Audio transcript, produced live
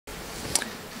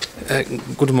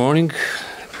Good morning,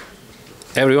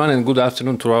 everyone, and good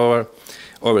afternoon to our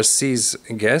overseas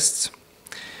guests.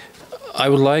 I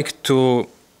would like to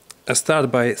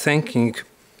start by thanking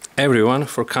everyone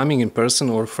for coming in person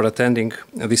or for attending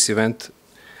this event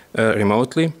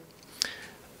remotely.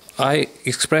 I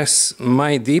express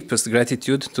my deepest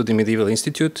gratitude to the Medieval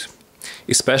Institute,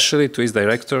 especially to its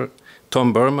director,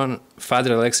 Tom Berman,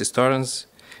 Father Alexis Torrance,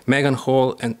 Megan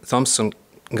Hall, and Thompson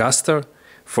Gaster,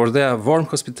 for their warm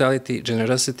hospitality,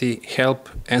 generosity, help,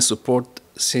 and support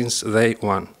since day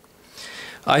one.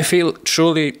 I feel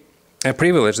truly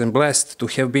privileged and blessed to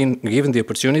have been given the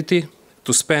opportunity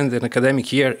to spend an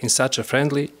academic year in such a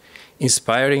friendly,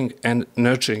 inspiring, and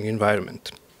nurturing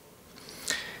environment.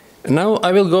 And now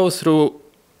I will go through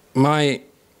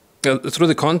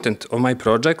the content of my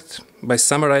project by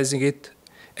summarizing it,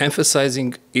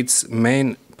 emphasizing its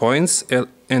main points,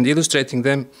 and illustrating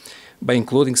them by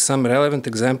including some relevant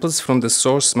examples from the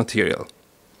source material.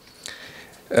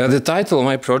 The title of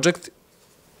my project,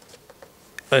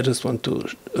 I just want to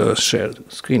share the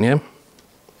screen here.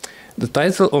 The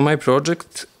title of my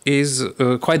project is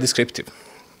quite descriptive.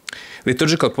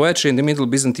 Liturgical Poetry in the Middle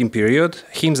Byzantine Period,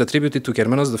 Hymns attributed to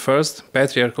Germanos I,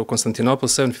 Patriarch of Constantinople,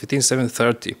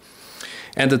 715-730.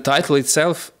 And the title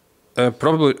itself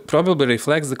probably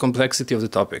reflects the complexity of the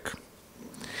topic.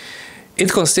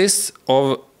 It consists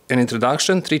of an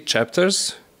introduction, 3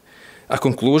 chapters, a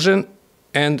conclusion,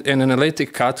 and an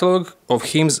analytic catalog of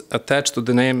hymns attached to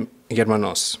the name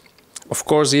Germanos. Of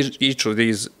course, each of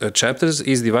these chapters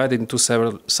is divided into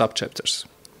several subchapters.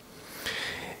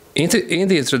 In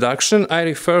the introduction, I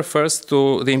refer first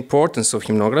to the importance of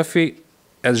hymnography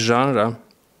as genre.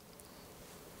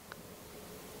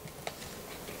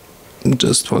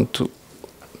 Just want to...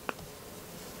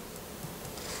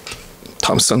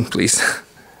 Thompson, please.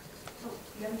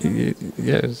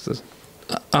 Yes.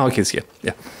 Okay, it's here.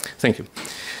 Yeah, thank you.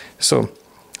 So,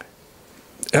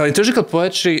 liturgical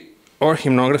poetry or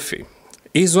hymnography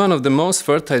is one of the most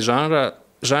fertile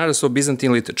genres of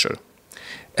Byzantine literature.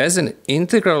 As an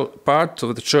integral part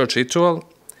of the church ritual,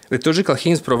 liturgical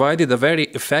hymns provided a very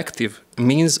effective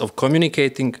means of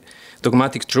communicating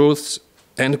dogmatic truths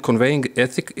and conveying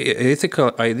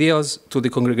ethical ideals to the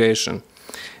congregation,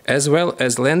 as well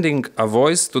as lending a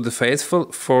voice to the faithful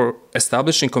for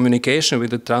establishing communication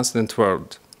with the transcendent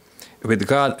world, with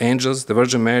God, angels, the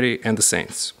Virgin Mary, and the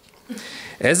saints.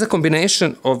 As a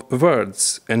combination of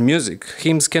words and music,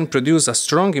 hymns can produce a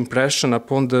strong impression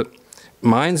upon the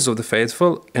minds of the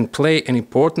faithful and play an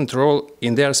important role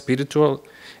in their spiritual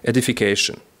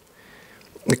edification.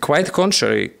 Quite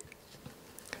contrary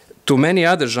to many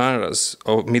other genres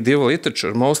of medieval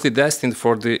literature, mostly destined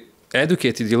for the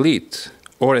educated elite,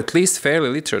 or at least fairly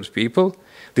literate people,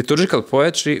 liturgical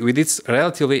poetry, with its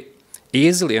relatively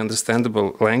easily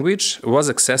understandable language, was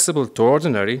accessible to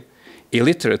ordinary,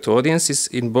 illiterate audiences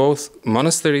in both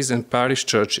monasteries and parish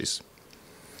churches.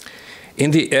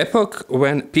 In the epoch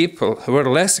when people were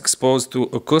less exposed to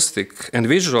acoustic and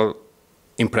visual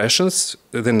impressions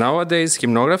than nowadays,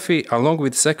 hymnography, along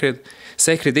with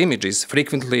sacred images,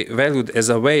 frequently valued as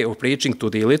a way of preaching to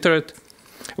the illiterate,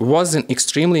 was an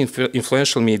extremely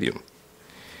influential medium.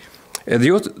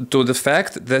 Due to the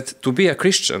fact that to be a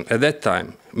Christian at that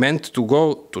time meant to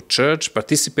go to church,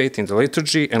 participate in the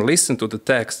liturgy, and listen to the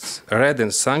texts read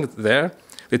and sung there,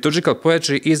 liturgical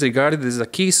poetry is regarded as a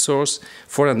key source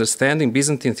for understanding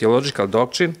Byzantine theological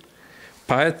doctrine,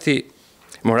 piety,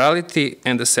 morality,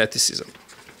 and asceticism.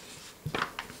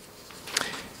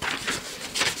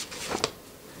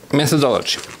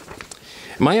 Methodology.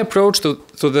 My approach to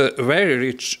the very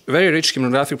rich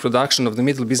hymnographic production of the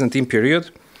Middle Byzantine period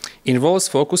involves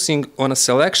focusing on a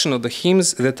selection of the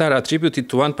hymns that are attributed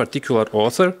to one particular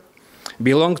author,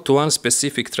 belong to one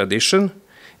specific tradition,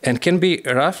 and can be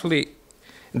roughly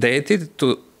dated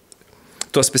to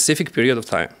a specific period of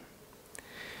time.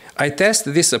 I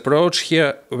test this approach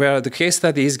here where the case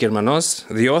study is Germanos,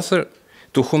 the author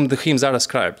to whom the hymns are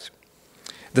ascribed.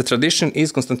 The tradition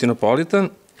is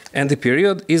Constantinopolitan, and the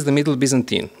period is the Middle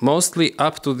Byzantine, mostly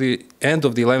up to the end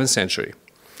of the 11th century.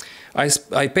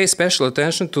 I pay special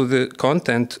attention to the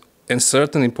content and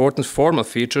certain important formal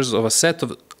features of a set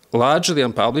of largely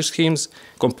unpublished hymns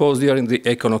composed during the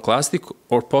iconoclastic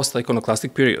or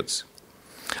post-iconoclastic periods.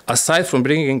 Aside from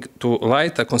bringing to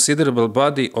light a considerable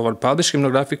body of unpublished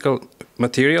hymnographical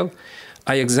material,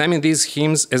 I examine these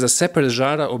hymns as a separate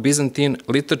genre of Byzantine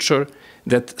literature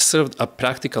that served a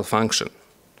practical function.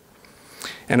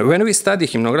 And when we study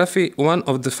hymnography, one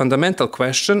of the fundamental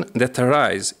questions that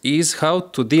arise is how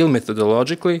to deal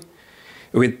methodologically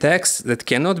with texts that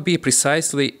cannot be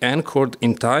precisely anchored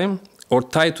in time or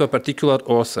tied to a particular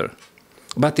author,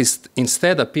 but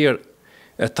instead appear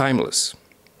timeless.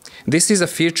 This is a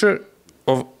feature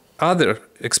of other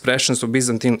expressions of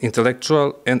Byzantine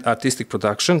intellectual and artistic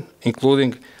production,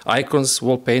 including icons,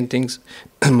 wall paintings,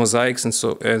 mosaics,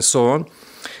 and so on,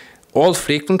 all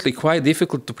frequently quite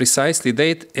difficult to precisely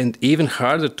date and even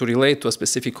harder to relate to a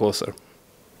specific author.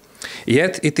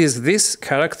 Yet it is this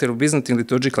character of Byzantine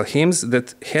liturgical hymns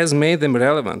that has made them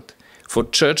relevant for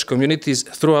church communities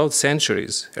throughout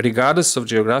centuries, regardless of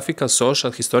geographical,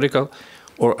 social, historical,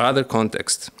 or other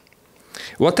context.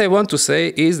 What I want to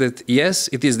say is that, yes,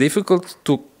 it is difficult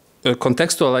to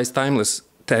contextualize timeless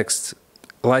texts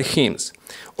like hymns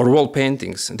or wall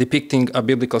paintings depicting a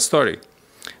biblical story,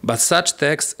 but such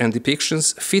texts and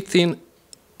depictions fit in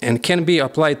and can be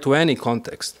applied to any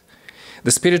context.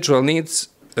 The spiritual needs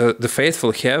the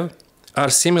faithful have are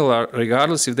similar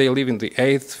regardless if they live in the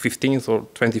 8th, 15th, or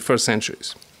 21st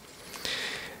centuries.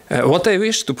 What I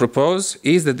wish to propose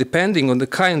is that depending on the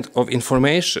kind of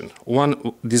information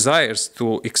one desires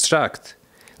to extract,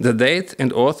 the date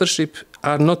and authorship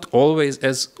are not always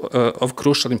of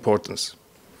crucial importance.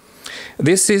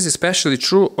 This is especially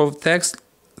true of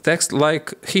texts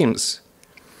like hymns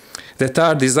that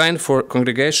are designed for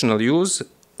congregational use,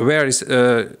 where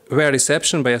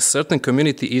reception by a certain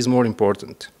community is more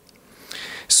important.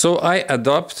 So I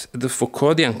adopt the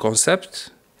Foucauldian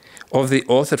concept of the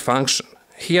author function.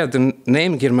 Here, the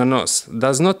name Germanos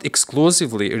does not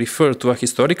exclusively refer to a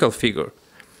historical figure,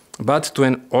 but to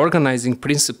an organizing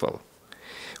principle,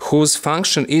 whose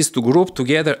function is to group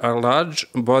together a large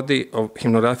body of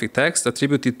hymnographic texts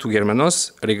attributed to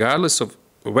Germanos, regardless of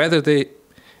whether they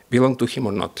belong to him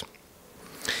or not.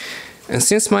 And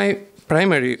since my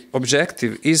primary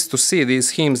objective is to see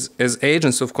these hymns as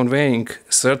agents of conveying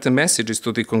certain messages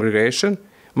to the congregation,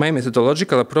 my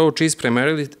methodological approach is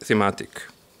primarily thematic.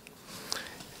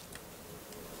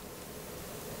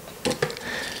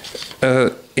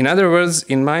 In other words,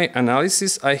 in my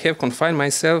analysis, I have confined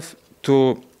myself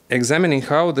to examining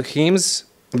how the hymns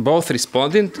both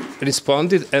responded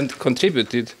and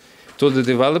contributed to the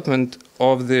development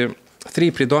of the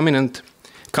three predominant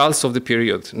cults of the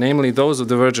period, namely those of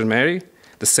the Virgin Mary,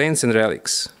 the saints, and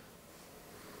relics.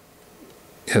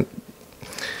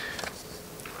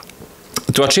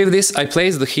 To achieve this, I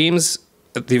placed the hymns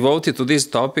devoted to these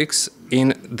topics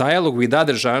in dialogue with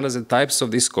other genres and types of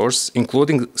discourse,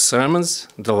 including sermons,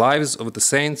 the lives of the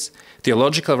saints,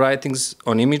 theological writings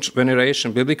on image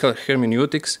veneration, biblical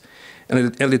hermeneutics,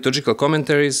 and liturgical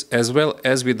commentaries, as well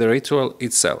as with the ritual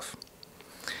itself.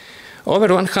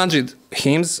 Over 100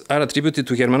 hymns are attributed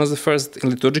to Germanos I in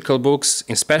liturgical books,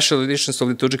 in special editions of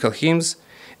liturgical hymns,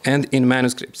 and in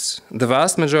manuscripts. The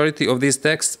vast majority of these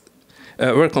texts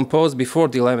were composed before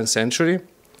the 11th century,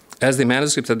 as the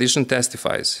manuscript edition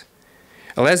testifies.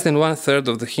 Less than 1/3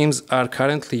 of the hymns are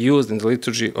currently used in the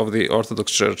liturgy of the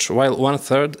Orthodox Church, while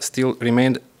 1/3 still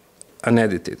remained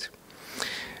unedited.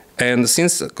 And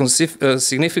since a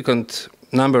significant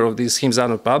number of these hymns are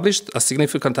not published, a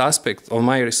significant aspect of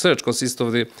my research consists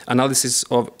of the analysis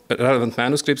of relevant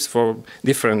manuscripts for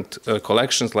different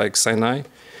collections like Sinai,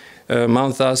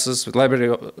 Mount Thasos,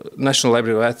 National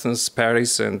Library of Athens,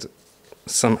 Paris, and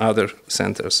some other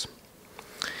centers.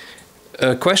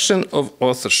 A question of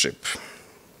authorship.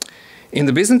 In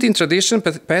the Byzantine tradition,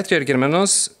 Patriarch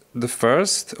Germanos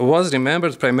I was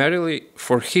remembered primarily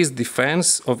for his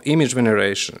defense of image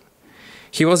veneration.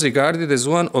 He was regarded as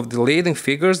one of the leading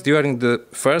figures during the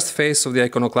first phase of the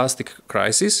iconoclastic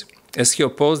crisis, as he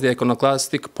opposed the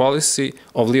iconoclastic policy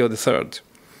of Leo III.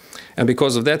 And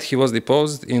because of that, he was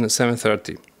deposed in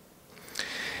 730.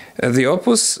 The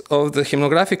opus of the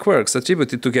hymnographic works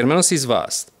attributed to Germanos is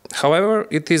vast. However,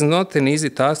 it is not an easy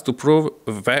task to prove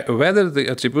whether the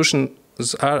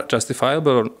attributions are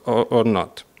justifiable or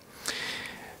not.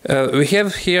 We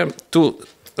have here two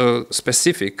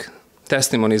specific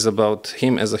testimonies about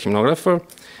him as a hymnographer.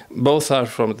 Both are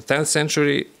from the 10th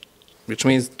century, which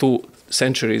means 2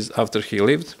 centuries after he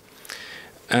lived.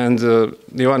 And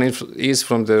the one is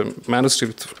from the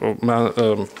manuscript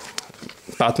of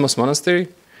Patmos Monastery,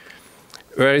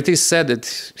 where it is said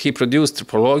that he produced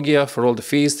Tripologia for all the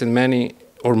feasts and many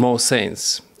or most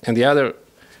saints. And the other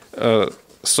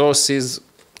source is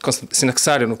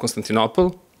Synaxarion of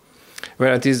Constantinople,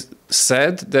 where it is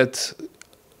said that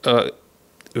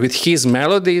with his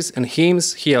melodies and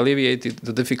hymns, he alleviated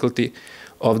the difficulty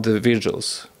of the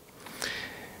vigils.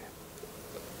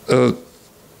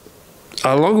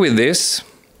 Along with this,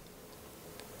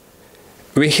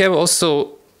 we have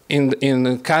also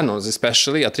in canons,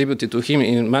 especially attributed to him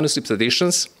in manuscript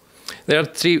editions, there are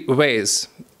 3 ways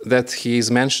that he is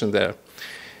mentioned there.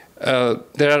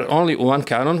 there are only one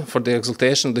canon for the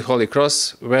exaltation of the Holy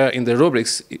Cross, where in the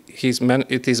rubrics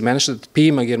it is mentioned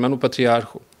Pima Germanu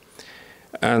Patriarchu.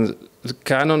 And the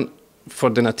canon for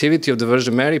the Nativity of the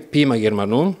Virgin Mary, Pima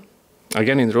Germanum,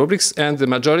 again in rubrics, and the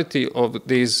majority of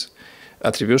these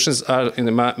attributions are in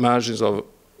the margins of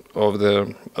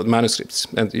the manuscripts,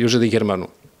 and usually Germanum.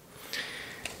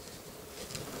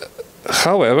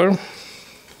 However,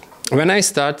 when I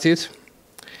started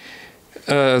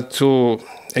to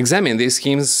examine these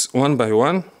hymns one by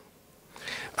one,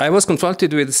 I was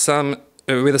confronted with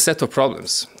a set of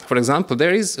problems. For example,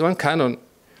 there is one canon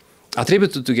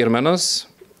attributed to Germanos,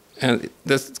 and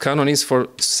that canon is for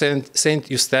Saint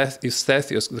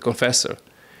Eustathius, the Confessor,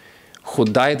 who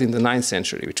died in the 9th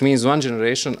century, which means one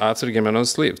generation after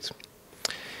Germanos lived.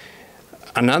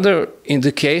 Another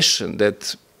indication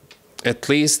that at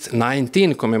least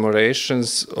 19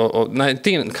 commemorations or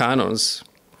 19 canons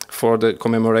for the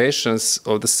commemorations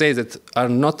of the saints that are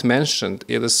not mentioned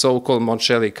in the so-called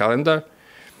Moncelli calendar,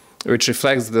 which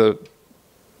reflects the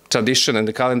tradition and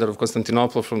the calendar of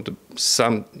Constantinople from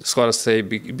some scholars say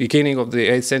beginning of the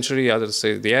 8th century, others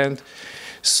say the end.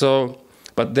 So,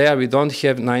 but there we don't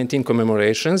have 19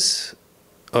 commemorations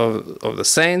of the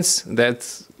saints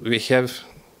that we have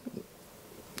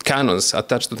canons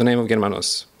attached to the name of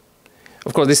Germanos.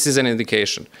 Of course, this is an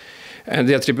indication. And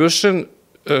the attribution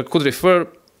could refer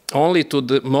only to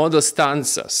the model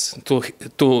stanzas,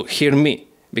 to hear me,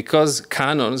 because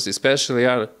canons especially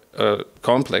are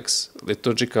complex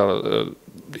liturgical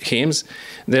hymns.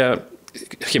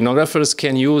 Hymnographers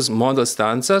can use model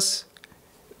stanzas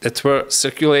that were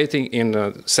circulating in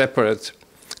separate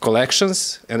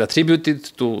collections and attributed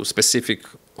to specific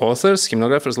authors,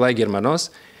 hymnographers like Germanos,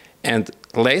 and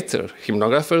later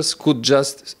hymnographers could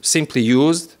just simply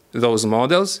use those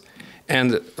models,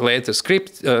 and later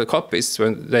copists,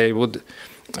 when they would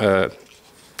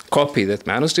copy that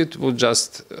manuscript, would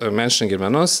just mention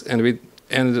Germanos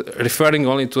and referring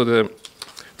only to the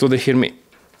Hirmi.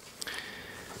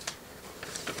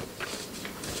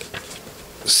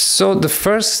 So the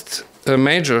first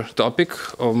major topic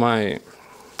of my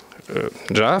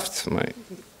draft, my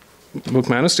book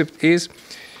manuscript, is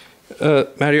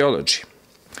Mariology.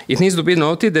 It needs to be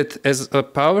noted that as a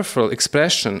powerful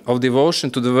expression of devotion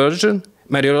to the Virgin,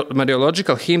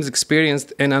 Mariological hymns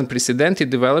experienced an unprecedented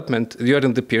development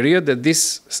during the period that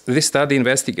this study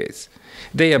investigates.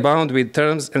 They abound with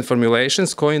terms and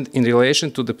formulations coined in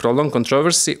relation to the prolonged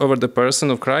controversy over the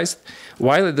person of Christ,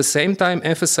 while at the same time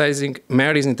emphasizing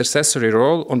Mary's intercessory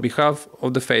role on behalf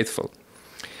of the faithful.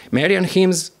 Marian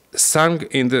hymns sung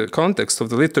in the context of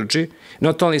the liturgy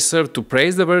not only serve to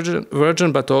praise the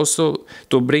Virgin, but also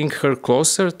to bring her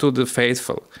closer to the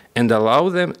faithful and allow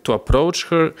them to approach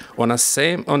her on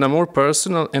a more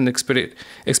personal and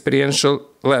experiential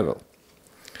level.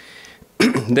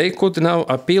 They could now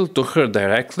appeal to her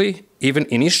directly, even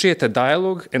initiate a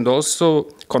dialogue, and also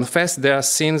confess their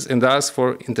sins and ask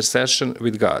for intercession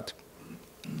with God.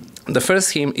 The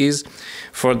first hymn is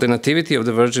for the Nativity of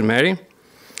the Virgin Mary,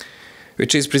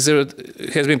 which has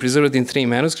been preserved in 3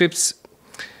 manuscripts.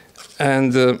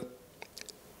 And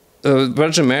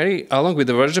Virgin Mary, along with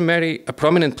the Virgin Mary, a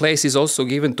prominent place is also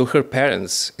given to her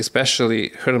parents, especially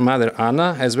her mother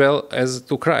Anna, as well as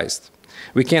to Christ.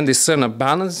 We can discern a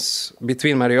balance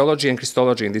between Mariology and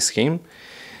Christology in this hymn.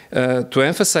 To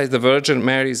emphasize the Virgin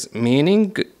Mary's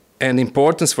meaning and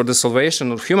importance for the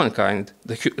salvation of humankind,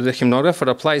 the hymnographer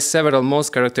applies several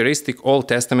most characteristic Old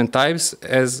Testament types.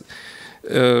 As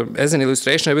an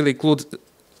illustration, I will include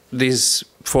these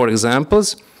 4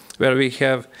 examples, where we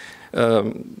have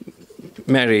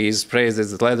Mary is praised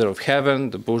as the ladder of heaven,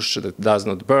 the bush that does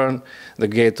not burn, the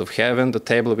gate of heaven, the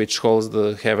table which holds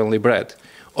the heavenly bread.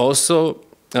 Also,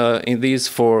 in these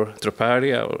 4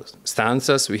 troparia or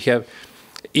stanzas, we have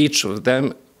each of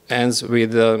them ends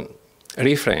with a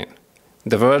refrain.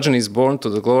 The Virgin is born to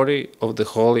the glory of the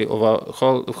whole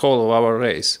of our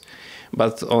race.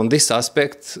 But on this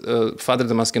aspect, Father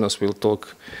Damaskinos will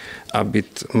talk a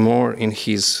bit more in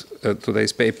his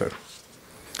today's paper.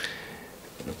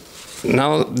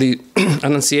 Now, the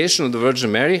Annunciation of the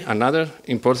Virgin Mary, another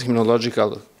important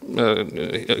hymnological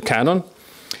canon.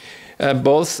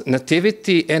 Both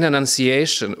Nativity and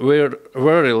Annunciation were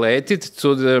related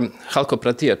to the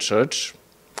Chalkopratia Church,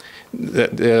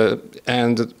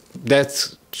 and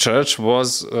that church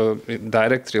was in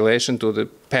direct relation to the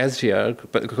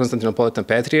Patriarch, Constantinopolitan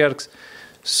Patriarchs,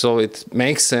 so it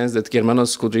makes sense that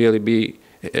Germanos could really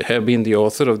have been the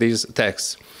author of these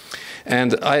texts.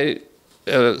 And I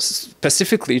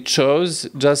specifically chose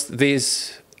just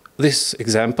this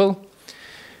example,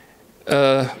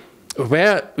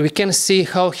 where we can see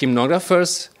how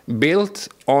hymnographers built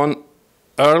on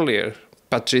earlier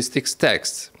patristic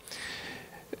texts.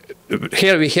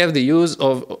 Here we have the use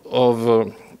of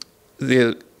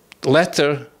the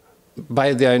letter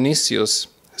by Dionysius,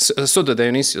 Pseudo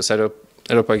Dionysius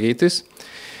Areopagitis,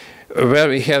 where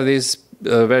we have these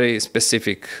very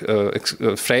specific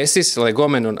phrases, like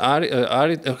Gomenon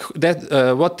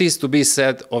that what is to be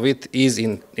said of it is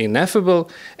ineffable,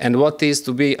 and what is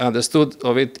to be understood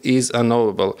of it is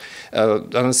unknowable.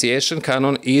 Annunciation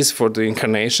canon is for the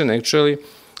incarnation, actually,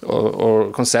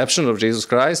 or conception of Jesus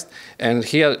Christ, and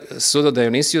here Pseudo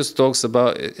Dionysius talks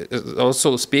about,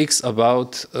 also speaks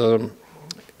about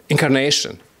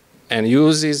incarnation, and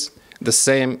uses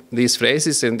these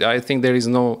phrases, and I think there is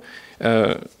no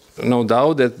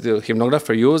doubt that the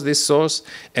hymnographer used this source,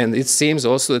 and it seems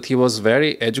also that he was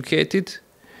very educated.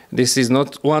 This is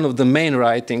not one of the main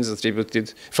writings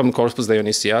attributed from Corpus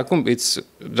Dionysiacum. It's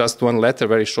just one letter,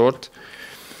 very short.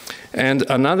 And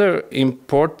another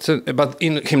important, but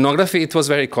in hymnography it was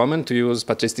very common to use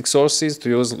patristic sources, to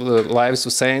use the lives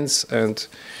of saints and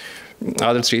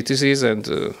other treatises and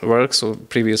works of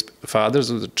previous fathers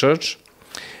of the church.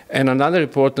 And another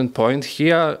important point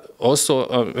here, also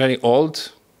a very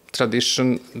old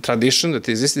tradition that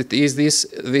existed, is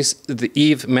the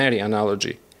Eve-Mary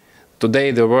analogy.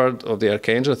 Today the word of the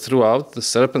archangel threw out the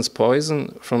serpent's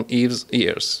poison from Eve's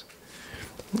ears.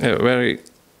 A very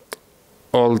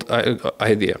old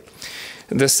idea.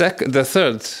 The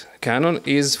third canon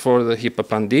is for the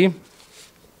Hippopandi.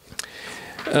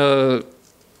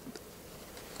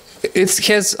 It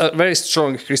has a very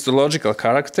strong Christological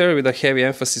character, with a heavy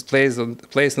emphasis placed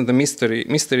on the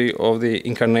mystery of the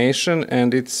incarnation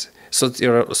and its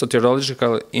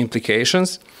soteriological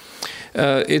implications.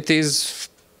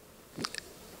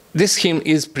 This hymn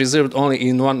is preserved only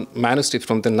in one manuscript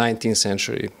from the 19th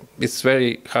century. It's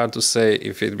very hard to say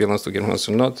if it belongs to Germanos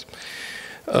or not.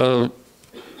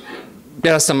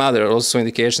 There are some other also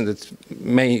indications that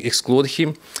may exclude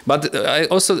him. But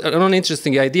also an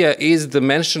interesting idea is the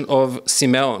mention of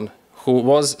Simeon, who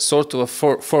was sort of a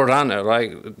forerunner,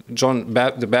 like John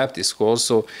the Baptist, who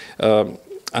also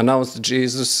announced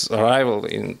Jesus' arrival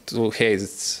into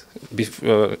Hades,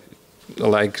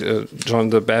 like John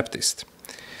the Baptist.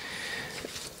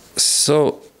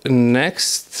 So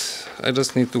next, I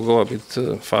just need to go a bit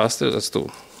faster, just to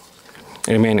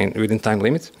remain within time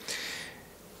limit.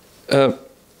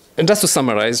 And just to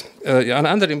summarize,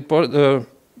 another important,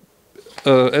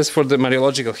 as for the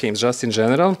Mariological hymns, just in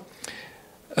general,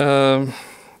 the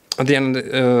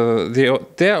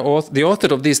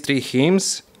author of these three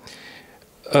hymns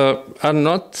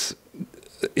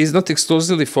is not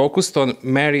exclusively focused on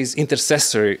Mary's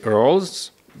intercessory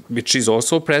roles, which is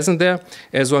also present there,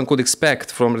 as one could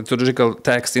expect from liturgical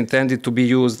texts intended to be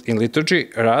used in liturgy.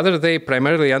 Rather, they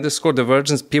primarily underscore the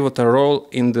Virgin's pivotal role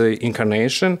in the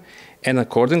incarnation, and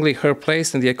accordingly her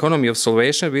place in the economy of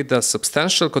salvation, with a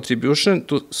substantial contribution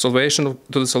to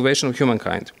the salvation of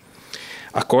humankind.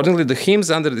 Accordingly, the hymns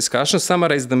under discussion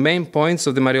summarize the main points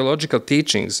of the Mariological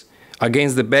teachings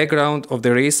against the background of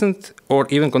the recent or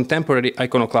even contemporary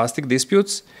iconoclastic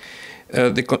disputes.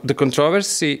 The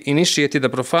controversy initiated a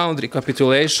profound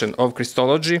recapitulation of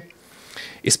Christology,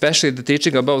 especially the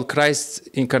teaching about Christ's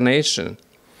incarnation,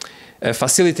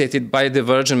 facilitated by the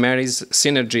Virgin Mary's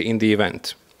synergy in the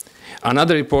event.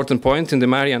 Another important point in the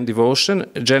Marian devotion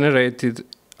generated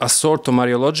a sort of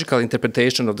Mariological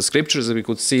interpretation of the scriptures, as we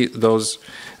could see those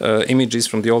images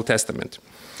from the Old Testament.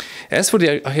 As for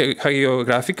the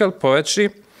hagiographical poetry,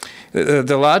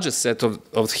 the largest set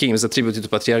of hymns attributed to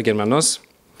Patriarch Germanos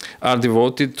are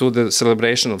devoted to the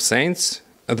celebration of saints.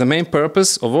 The main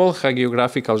purpose of all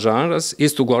hagiographical genres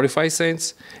is to glorify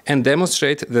saints and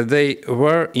demonstrate that they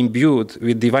were imbued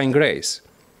with divine grace.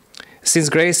 Since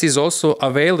grace is also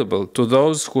available to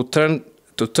those who turn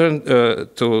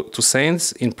to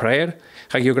saints in prayer,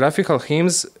 hagiographical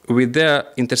hymns with their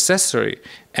intercessory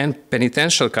and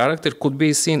penitential character could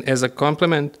be seen as a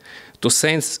complement to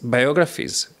saints'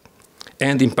 biographies,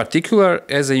 and in particular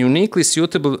as a uniquely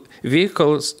suitable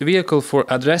vehicle for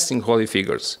addressing holy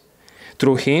figures.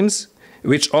 Through hymns,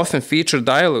 which often feature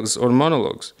dialogues or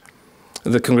monologues,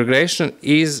 the congregation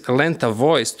is lent a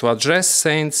voice to address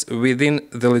saints within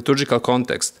the liturgical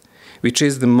context, which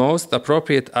is the most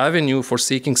appropriate avenue for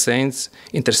seeking saints'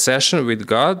 intercession with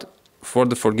God for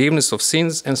the forgiveness of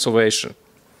sins and salvation.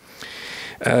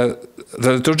 The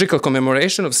liturgical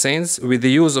commemoration of saints with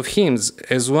the use of hymns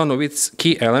as one of its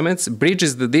key elements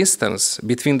bridges the distance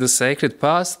between the sacred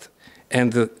past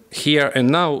and the here and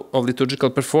now of liturgical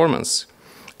performance,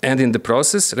 and in the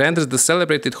process renders the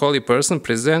celebrated holy person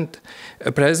present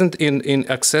and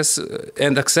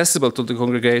accessible to the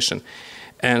congregation.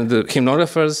 And the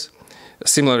hymnographers,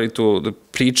 similarly to the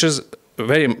preachers,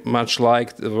 very much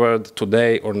like the word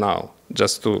today or now,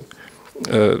 just to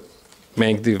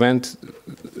make the event,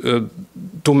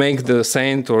 to make the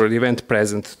saint or the event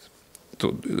present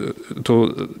to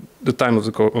the time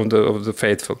of the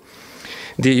faithful.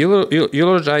 The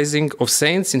eulogizing of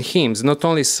saints in hymns not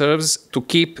only serves to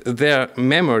keep their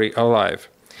memory alive,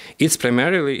 its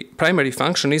primary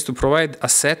function is to provide a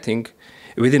setting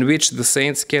within which the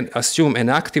saints can assume an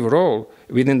active role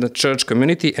within the church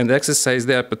community and exercise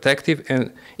their protective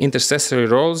and intercessory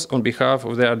roles on behalf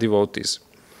of their devotees.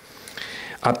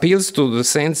 Appeals to the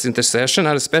saints' intercession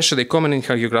are especially common in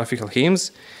hagiographical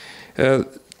hymns.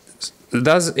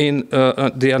 Thus, in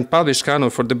the unpublished canon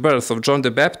for the birth of John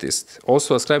the Baptist,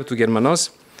 also ascribed to Germanos,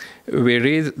 we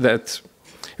read that,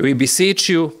 "We beseech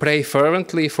you, pray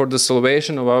fervently for the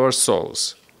salvation of our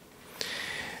souls."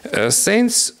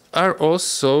 Saints are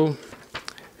also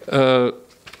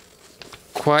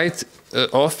quite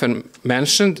often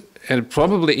mentioned, and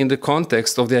probably in the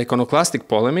context of the iconoclastic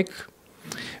polemic,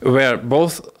 where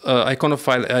both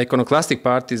iconoclastic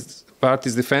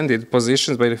parties defended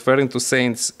positions by referring to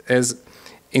saints as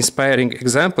inspiring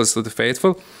examples to the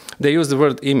faithful. They use the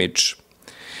word image.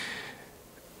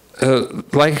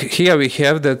 Like here we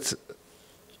have that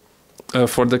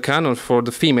for the canon for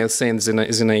the female saint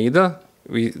Zinaida,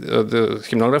 the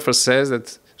hymnographer says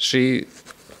that she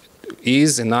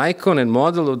is an icon and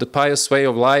model of the pious way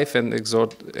of life and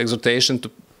exhortation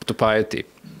to piety.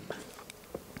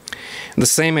 The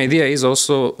same idea is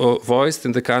also voiced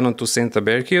in the canon to Saint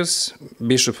Abercius,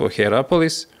 Bishop of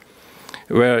Hierapolis,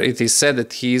 where it is said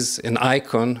that he is an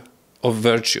icon of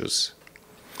virtues.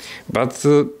 But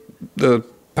the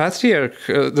patriarch,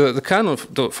 the canon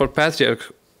for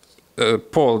Patriarch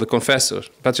Paul, the Confessor,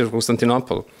 Patriarch of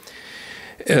Constantinople,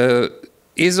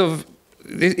 it's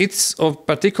of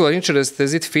particular interest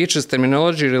as it features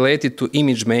terminology related to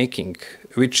image making,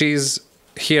 which is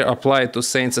here applied to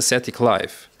saints' ascetic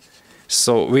life.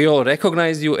 So we all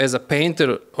recognize you as a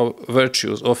painter of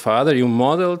virtues. Oh, Father, you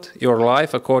modeled your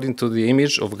life according to the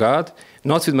image of God,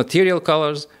 not with material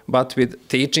colors, but with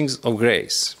teachings of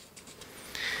grace.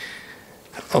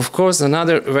 Of course,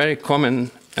 another very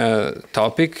common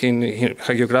topic in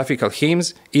hagiographical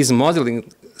hymns is modeling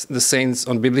the saints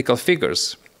on biblical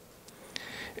figures.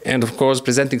 And of course,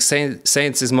 presenting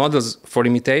saints as models for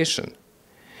imitation.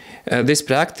 This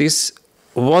practice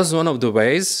was one of the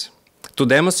ways to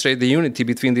demonstrate the unity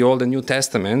between the Old and New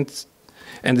Testament,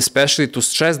 and especially to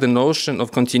stress the notion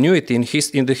of continuity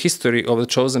in the history of the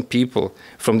chosen people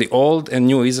from the Old and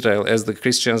New Israel, as the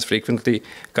Christians frequently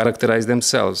characterize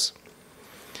themselves.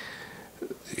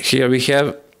 Here we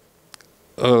have,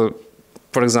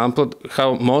 for example,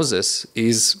 how Moses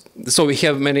is. So we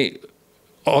have many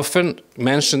often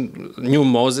mentioned new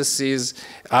Moseses,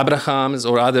 Abrahams,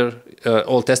 or other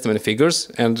Old Testament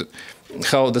figures, and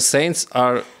how the saints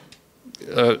are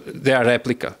they are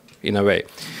replica in a way.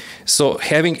 So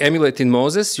having emulated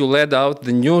Moses, you led out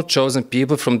the new chosen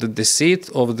people from the deceit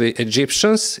of the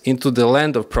Egyptians into the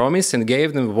land of promise and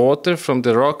gave them water from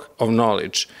the rock of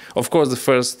knowledge. Of course, the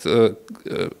first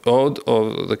ode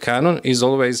of the canon is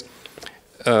always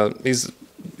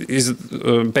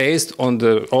based on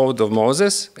the ode of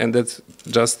Moses, and that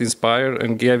just inspired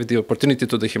and gave the opportunity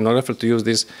to the hymnographer to use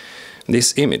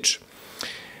this image.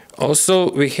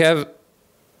 Also, we have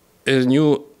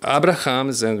new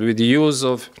Abrahams, and with the use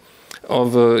of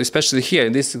especially here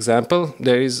in this example,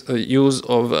 there is a use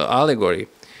of allegory,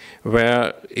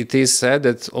 where it is said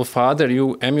that, "O Father,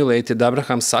 you emulated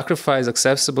Abraham's sacrifice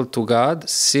acceptable to God,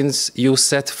 since you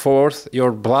set forth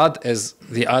your blood as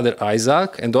the other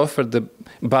Isaac and offered the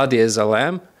body as a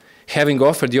lamb, having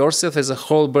offered yourself as a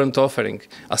whole burnt offering,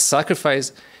 a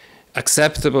sacrifice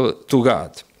acceptable to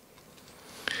God."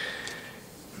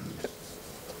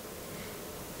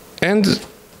 And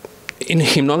in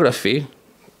hymnography,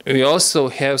 we also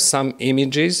have some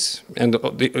images, and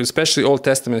especially Old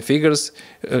Testament figures,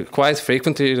 quite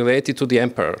frequently related to the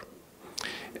emperor.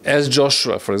 As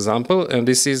Joshua, for example, and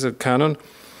this is a canon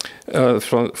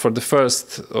for the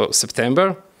 1st of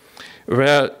September,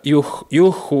 where you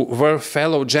who were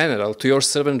fellow general to your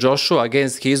servant Joshua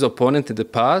against his opponent in the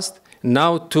past,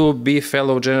 now to be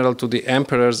fellow general to the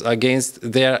emperors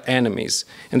against their enemies.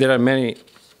 And there are many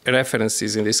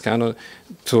references in this canon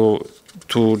to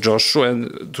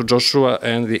Joshua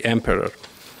and the emperor.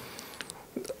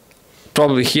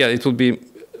 Probably here it would be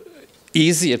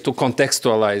easier to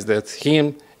contextualize that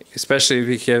hymn, especially if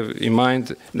we have in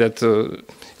mind that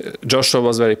Joshua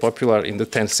was very popular in the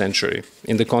 10th century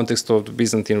in the context of the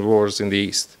Byzantine wars in the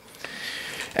East.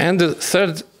 And the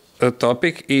third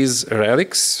topic is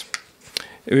relics.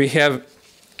 We have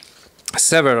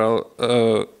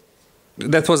that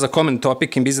was a common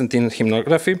topic in Byzantine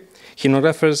hymnography.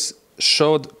 Hymnographers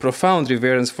showed profound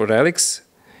reverence for relics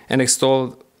and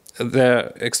extolled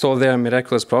their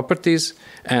miraculous properties,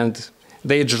 and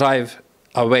they drive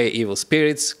away evil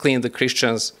spirits, clean the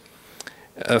Christians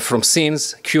from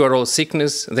sins, cure all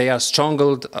sickness. They are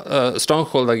stronghold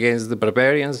against the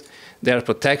barbarians. They are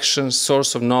protection,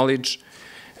 source of knowledge,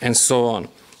 and so on.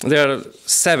 There are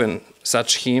 7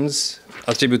 such hymns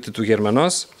attributed to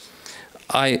Germanos.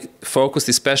 I focused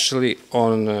especially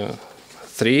on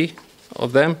 3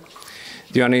 of them.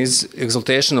 The one is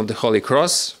Exaltation of the Holy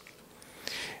Cross,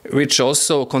 which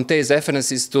also contains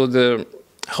references to the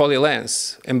Holy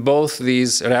Lance. And both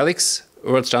these relics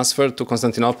were transferred to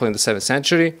Constantinople in the 7th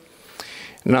century.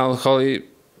 Now,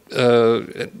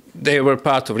 they were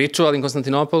part of ritual in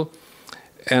Constantinople.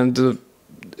 And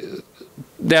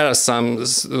there are some,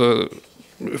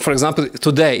 for example,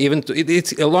 today, even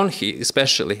Elonhi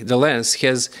especially, the lance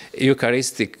has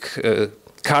Eucharistic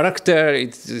character.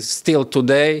 It is still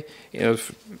today,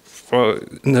 for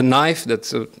the knife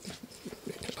that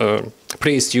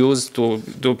priests use to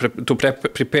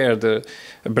prepare the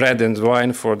bread and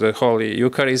wine for the Holy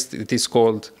Eucharist. It is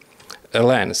called a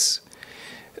lance.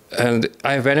 And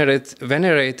I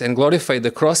venerate and glorify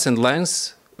the cross and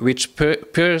lance which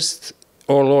pierced,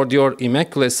 O Lord, your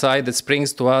immaculate side that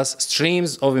springs to us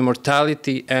streams of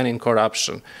immortality and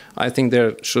incorruption. I think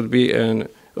there should be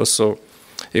also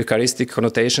Eucharistic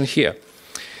connotation here.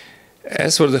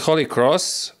 As for the Holy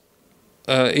Cross,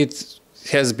 it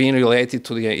was related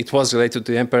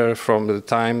to the emperor from the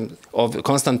time of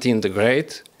Constantine the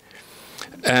Great,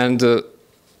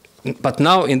 but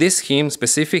now in this hymn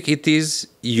specific, it is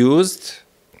used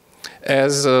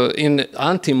as in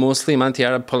anti-Muslim,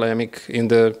 anti-Arab polemic in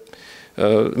the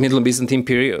Middle Byzantine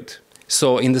period.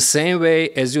 So in the same way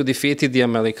as you defeated the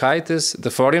Amalekites,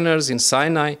 the foreigners in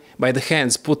Sinai, by the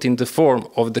hands put in the form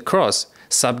of the cross,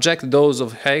 subject those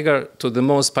of Hagar to the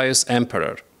most pious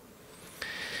emperor.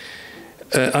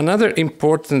 Another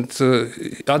important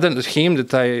other hymn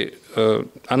that I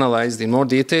analyzed in more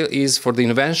detail is for the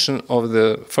invention of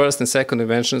the first and second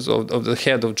inventions of the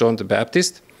head of John the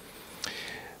Baptist.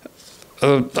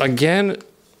 Again,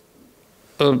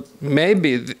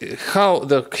 maybe how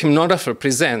the hymnographer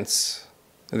presents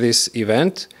this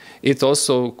event, it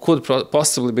also could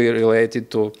possibly be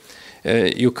related to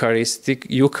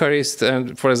Eucharist,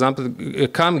 and for example,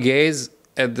 come gaze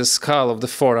at the skull of the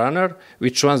forerunner,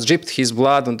 which once dripped his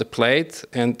blood on the plate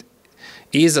and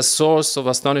is a source of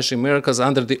astonishing miracles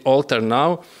under the altar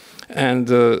now. And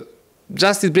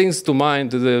just it brings to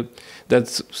mind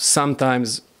that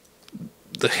sometimes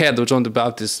the head of John the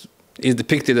Baptist is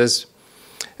depicted as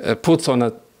put on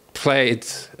a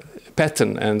plate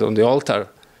pattern and on the altar.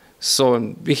 So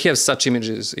we have such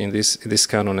images in this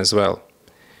canon as well.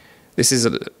 This is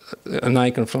an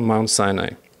icon from Mount Sinai.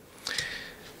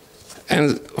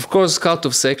 And of course, cult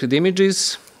of sacred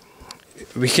images.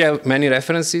 We have many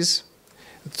references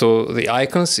to the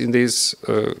icons in this,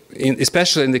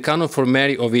 especially in the canon for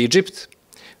Mary of Egypt.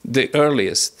 The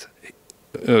earliest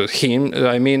hymn,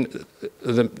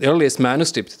 the earliest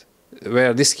manuscript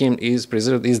where this hymn is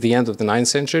preserved is the end of the 9th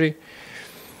century.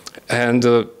 And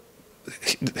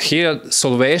here,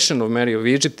 salvation of Mary of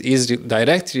Egypt is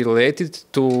directly related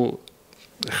to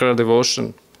her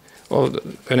devotion of the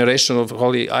veneration of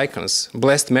holy icons.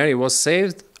 Blessed Mary was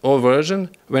saved, O Virgin,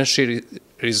 when she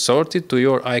resorted to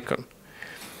your icon.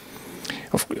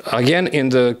 Again, in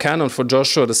the canon for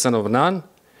Joshua, the son of Nun,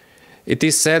 it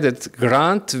is said that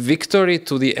grant victory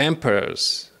to the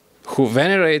emperors who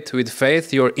venerate with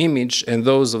faith your image and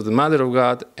those of the Mother of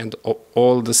God and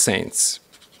all the saints.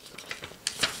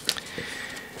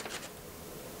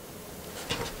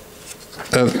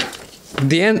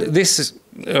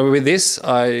 With this,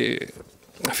 I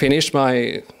finish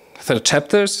my 3rd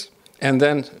chapters, and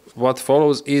then what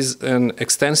follows is an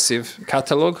extensive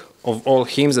catalogue of all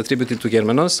hymns attributed to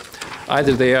Germanos.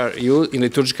 Either they are used in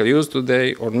liturgical use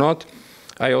today or not.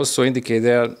 I also indicate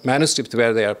there are manuscripts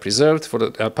where they are preserved for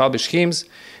the published hymns.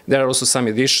 There are also some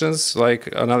editions,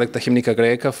 like Analecta Hymnica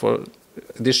Greca for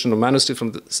edition of manuscript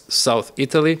from South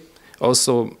Italy.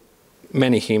 Also,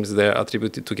 many hymns there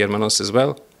attributed to Germanos as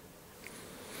well.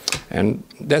 And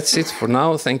that's it for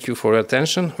now. Thank you for your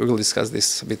attention. We will discuss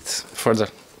this a bit further.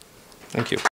 Thank you.